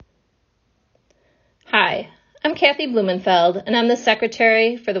Hi, I'm Kathy Blumenfeld, and I'm the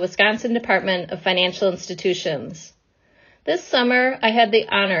Secretary for the Wisconsin Department of Financial Institutions. This summer, I had the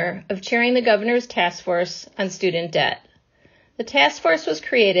honor of chairing the Governor's Task Force on Student Debt. The task force was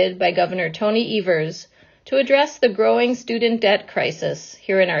created by Governor Tony Evers to address the growing student debt crisis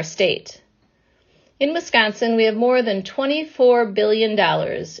here in our state. In Wisconsin, we have more than $24 billion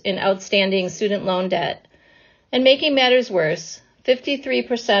in outstanding student loan debt, and making matters worse,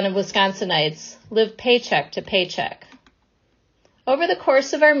 53% of Wisconsinites live paycheck to paycheck. Over the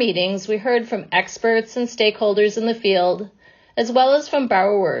course of our meetings, we heard from experts and stakeholders in the field, as well as from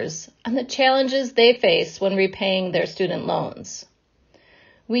borrowers, on the challenges they face when repaying their student loans.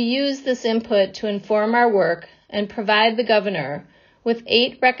 We use this input to inform our work and provide the governor with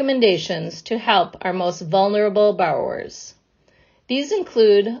 8 recommendations to help our most vulnerable borrowers. These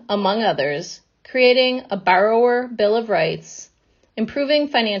include, among others, creating a borrower bill of rights, improving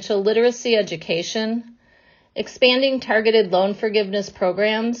financial literacy education, expanding targeted loan forgiveness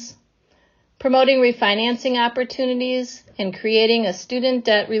programs, promoting refinancing opportunities, and creating a student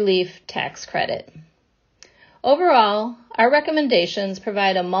debt relief tax credit. Overall, our recommendations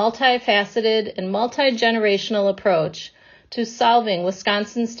provide a multifaceted and multi-generational approach to solving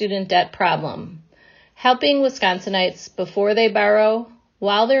Wisconsin's student debt problem, helping Wisconsinites before they borrow,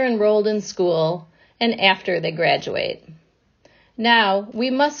 while they're enrolled in school, and after they graduate. Now, we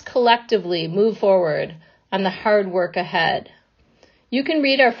must collectively move forward on the hard work ahead. You can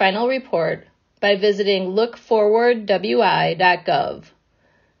read our final report by visiting lookforwardwi.gov.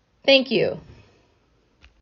 Thank you.